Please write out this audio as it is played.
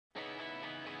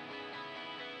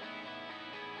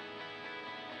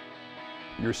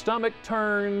your stomach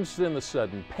turns, then the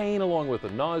sudden pain along with the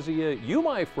nausea. You,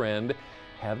 my friend,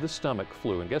 have the stomach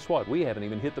flu. And guess what? We haven't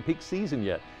even hit the peak season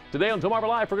yet. Today on Delmarva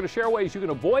Life, we're going to share ways you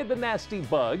can avoid the nasty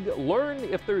bug, learn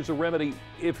if there's a remedy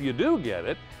if you do get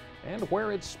it, and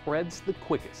where it spreads the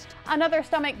quickest. Another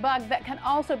stomach bug that can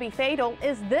also be fatal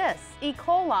is this, E.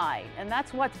 coli, and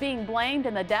that's what's being blamed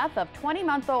in the death of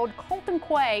 20-month-old Colton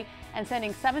Quay and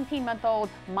sending 17-month-old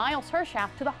Miles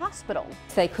Hershaft to the hospital.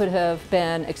 They could have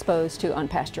been exposed to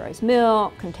unpasteurized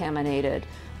milk, contaminated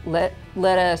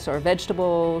lettuce or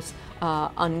vegetables,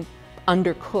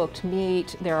 undercooked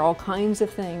meat. There are all kinds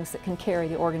of things that can carry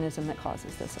the organism that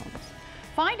causes this illness.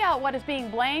 Find out what is being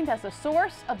blamed as the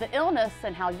source of the illness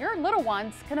and how your little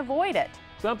ones can avoid it.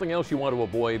 Something else you want to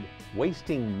avoid,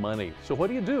 wasting money. So what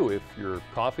do if your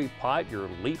coffee pot, your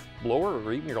leaf blower,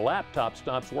 or even your laptop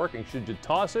stops working? Should you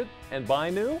toss it and buy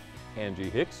new? Angie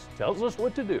Hicks tells us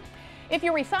what to do. If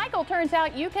you recycle, turns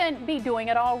out you can be doing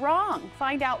it all wrong.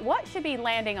 Find out what should be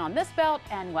landing on this belt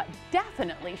and what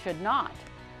definitely should not.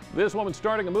 This woman's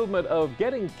starting a movement of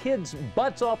getting kids'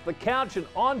 butts off the couch and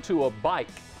onto a bike.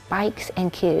 Bikes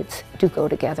and kids do go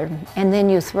together, and then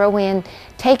you throw in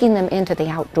taking them into the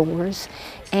outdoors,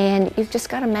 and you've just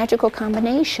got a magical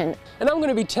combination. And I'm going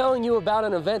to be telling you about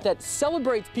an event that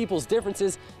celebrates people's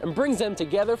differences and brings them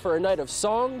together for a night of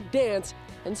song, dance,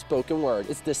 and spoken word.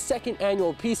 It's the second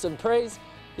annual Piece of Praise.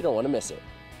 You don't want to miss it.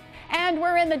 And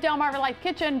we're in the Delmarva Life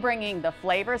kitchen, bringing the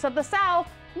flavors of the South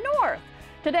north.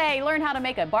 Today, learn how to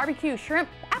make a barbecue shrimp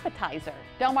appetizer.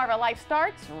 Delmarva Life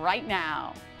starts right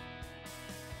now.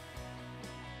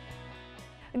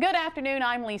 Good afternoon,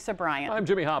 I'm Lisa Bryant. I'm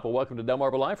Jimmy Hopple. Welcome to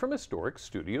Delmarva Live from historic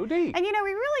Studio D. And you know,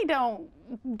 we really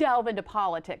don't delve into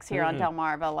politics here on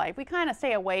Delmarva Life. We kind of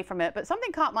stay away from it, but something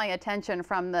caught my attention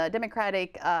from the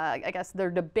Democratic, I guess their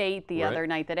debate the other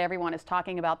night that everyone is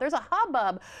talking about. There's a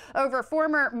hubbub over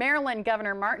former Maryland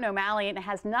Governor Martin O'Malley, and it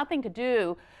has nothing to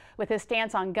do with his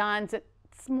stance on guns.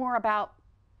 It's more about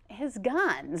his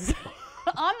guns.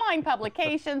 Online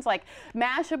publications like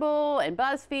Mashable and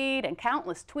BuzzFeed and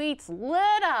countless tweets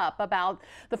lit up about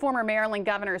the former Maryland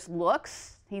governor's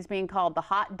looks. He's being called the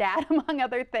hot dad, among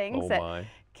other things, that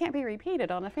can't be repeated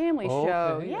on a family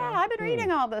show. Yeah, I've been reading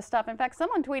all this stuff. In fact,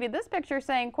 someone tweeted this picture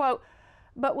saying, quote,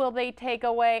 "But will they take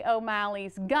away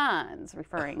O'Malley's guns?"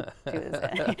 Referring to his,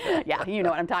 yeah, you know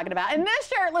what I'm talking about. And this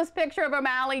shirtless picture of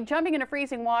O'Malley jumping into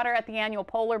freezing water at the annual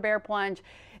polar bear plunge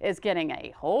is getting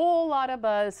a whole lot of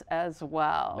buzz as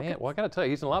well. Man, well, I got to tell you,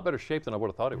 he's in a lot better shape than I would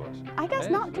have thought he was. I guess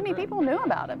not too many people knew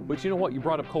about him. But you know what? You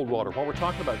brought up cold water. While we're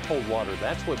talking about cold water,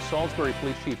 that's what Salisbury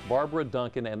Police Chief Barbara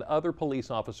Duncan and other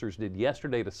police officers did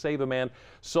yesterday to save a man.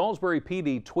 Salisbury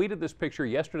PD tweeted this picture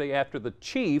yesterday after the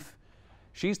chief,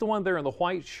 she's the one there in the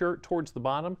white shirt towards the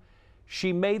bottom,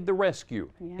 she made the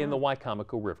rescue in the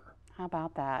Wicomico River. How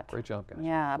about that? Great job, guys.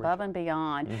 Yeah, above and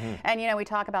beyond. And you know, we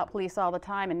talk about police all the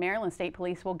time, and Maryland State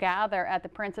Police will gather at the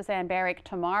Princess Anne Barrack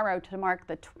tomorrow to mark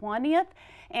the 20th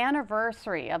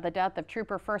anniversary of the death of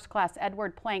Trooper First Class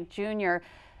Edward Plank Jr.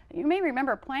 You may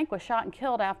remember Plank was shot and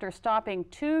killed after stopping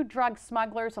two drug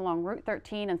smugglers along Route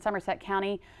 13 in Somerset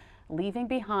County, leaving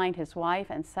behind his wife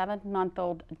and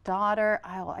 7-month-old daughter.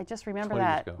 I just remember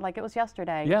that like it was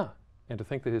yesterday. Yeah. And to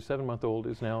think that his 7-month-old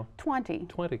is now 20.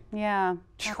 20. Yeah,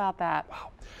 how about that?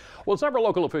 Wow. Well, several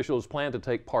local officials plan to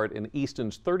take part in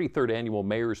Easton's 33rd annual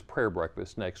Mayor's Prayer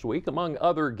Breakfast next week. Among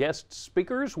other guest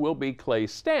speakers will be Clay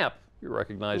Stamp. You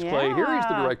recognize Clay here. He's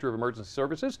the Director of Emergency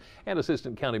Services and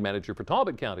Assistant County Manager for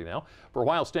Talbot County now. For a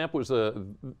while, Stamp was the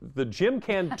Jim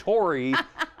Cantore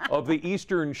of the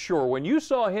Eastern Shore. When you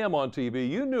saw him on TV,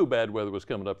 you knew bad weather was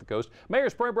coming up the coast.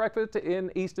 Mayor's Prayer Breakfast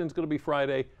in Easton is going to be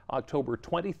Friday, October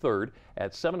 23rd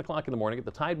at 7 o'clock in the morning at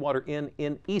the Tidewater Inn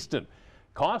in Easton.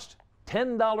 Cost,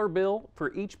 $10 bill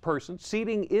for each person.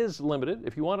 Seating is limited.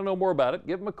 If you want to know more about it,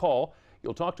 give them a call.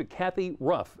 You'll talk to Kathy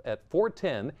Ruff at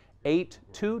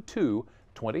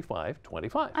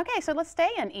 410-822-2525. Okay, so let's stay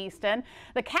in Easton.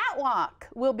 The catwalk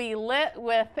will be lit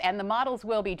with, and the models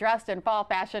will be dressed in fall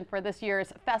fashion for this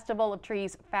year's Festival of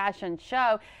Trees fashion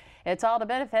show. It's all to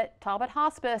benefit Talbot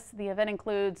Hospice. The event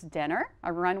includes dinner,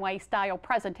 a runway-style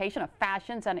presentation of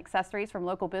fashions and accessories from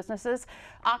local businesses,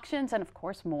 auctions, and of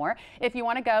course more. If you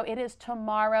want to go, it is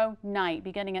tomorrow night,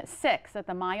 beginning at 6 at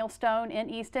the Milestone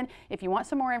in Easton. If you want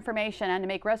some more information and to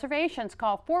make reservations,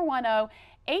 call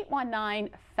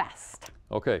 410-819-FEST.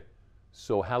 Okay,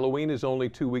 so Halloween is only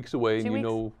 2 weeks away, and you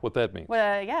know what that means.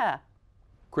 Well, yeah.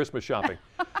 Christmas shopping.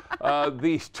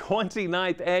 The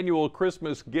 29th annual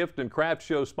Christmas gift and craft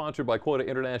show sponsored by Quota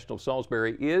International of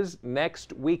Salisbury is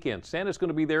next weekend. Santa's going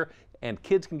to be there and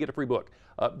kids can get a free book.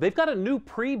 They've got a new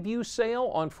preview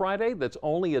sale on Friday that's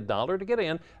only $1 to get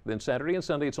in. Then Saturday and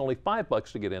Sunday, it's only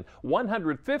 $5 to get in.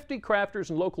 150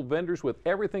 crafters and local vendors with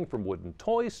everything from wooden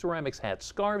toys, ceramics, hats,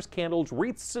 scarves, candles,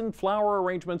 wreaths, and flower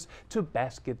arrangements to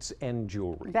baskets and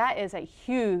jewelry. That is a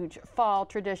huge fall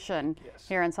tradition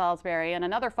here in Salisbury. And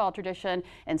another fall tradition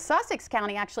in Sussex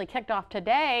County actually kicked off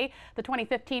today. The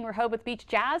 2015 Rehoboth Beach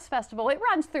Jazz Festival. It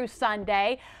runs through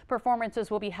Sunday. Performances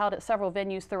will be held at several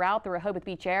venues throughout the Rehoboth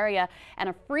Beach area, and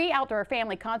a free outdoor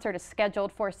family concert is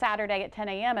scheduled for Saturday at 10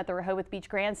 a.m. at the Rehoboth Beach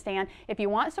Grandstand. If you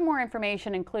want some more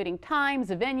information, including times,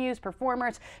 venues,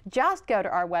 performers, just go to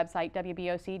our website,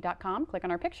 WBOC.com. Click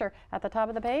on our picture at the top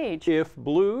of the page. If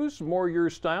blues more your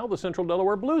style, the Central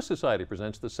Delaware Blues Society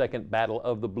presents the second Battle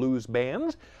of the Blues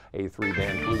Bands, a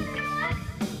three-band blues.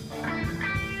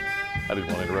 I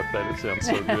didn't want to interrupt that. It sounds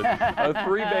so good. A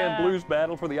three-band blues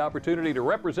battle for the opportunity to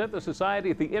represent the society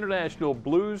at the International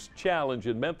Blues Challenge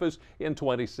in Memphis in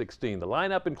 2016. The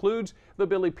lineup includes the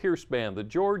Billy Pierce Band, the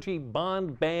Georgie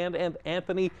Bond Band, and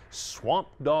Anthony Swamp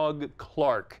Dog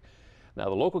Clark. Now,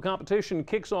 the local competition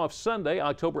kicks off Sunday,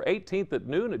 October 18th at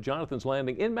noon at Jonathan's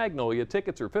Landing in Magnolia.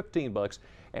 Tickets are $15,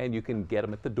 and you can get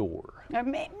them at the door.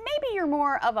 Maybe you're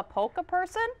more of a polka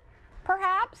person.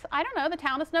 Perhaps. I don't know. The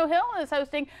town of Snow Hill is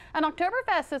hosting an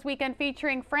Oktoberfest this weekend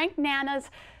featuring Frank Nana's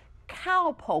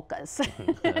cow polkas.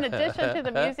 In addition to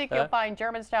the music, you'll find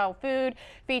German-style food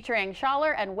featuring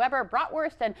Schaller and Weber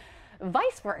bratwurst and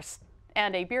Weisswurst.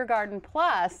 And a beer garden,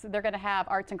 plus they're going to have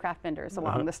arts and craft vendors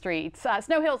along the streets.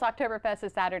 Snow Hill's Oktoberfest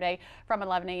is Saturday from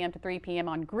 11 a.m. to 3 p.m.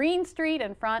 on Green Street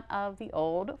in front of the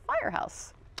old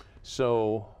firehouse.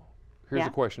 So here's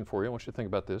a question for you. I want you to think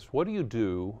about this. What do you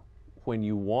do when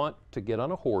you want to get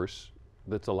on a horse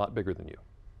that's a lot bigger than you?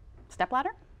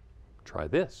 Stepladder? Try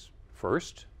this.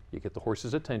 First, you get the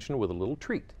horse's attention with a little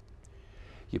treat.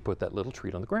 You put that little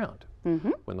treat on the ground.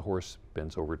 When the horse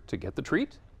bends over to get the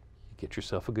treat, you get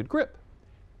yourself a good grip.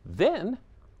 Then,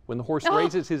 when the horse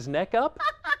raises his neck up,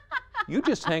 you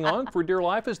just hang on for dear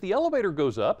life as the elevator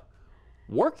goes up,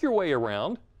 work your way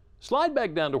around, slide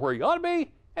back down to where you ought to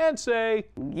be, and say,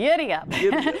 giddy up.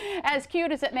 Giddy up. As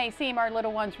cute as it may seem, our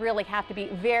little ones really have to be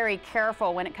very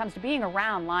careful when it comes to being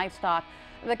around livestock.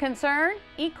 The concern?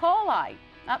 E. coli.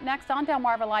 Up next on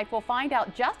Delmarva Life, we'll find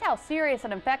out just how serious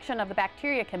an infection of the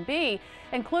bacteria can be,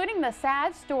 including the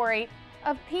sad story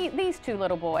of these two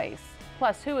little boys.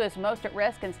 Plus, who is most at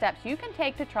risk and steps you can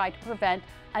take to try to prevent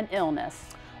an illness.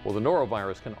 Well, the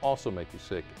norovirus can also make you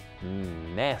sick,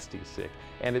 nasty sick,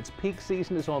 and its peak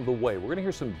season is on the way. We're going to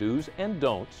hear some do's and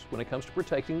don'ts when it comes to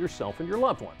protecting yourself and your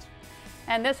loved ones.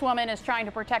 And this woman is trying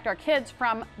to protect our kids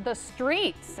from the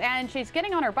streets, and she's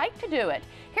getting on her bike to do it.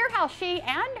 Hear how she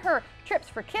and her trips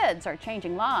for kids are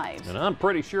changing lives. And I'm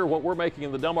pretty sure what we're making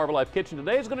in the Delmarva Life kitchen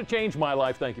today is going to change my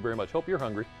life. Thank you very much. Hope you're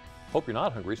hungry. Hope you're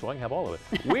not hungry so I can have all of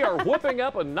it. We are whooping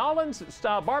up a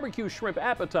Nolan's-style barbecue shrimp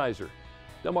appetizer.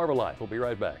 Delmarva Life. We'll be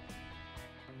right back.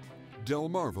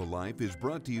 Delmarva Life is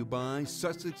brought to you by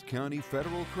Sussex County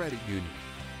Federal Credit Union,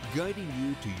 guiding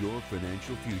you to your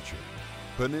financial future.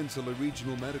 Peninsula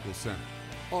Regional Medical Center,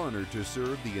 honored to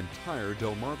serve the entire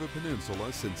Delmarva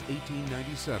Peninsula since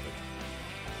 1897.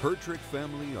 Hertrick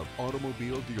family of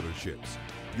automobile dealerships,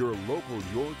 your local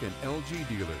York and LG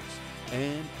dealers,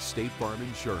 and State Farm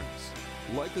Insurance.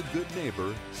 Like a good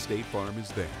neighbor, State Farm is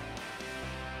there.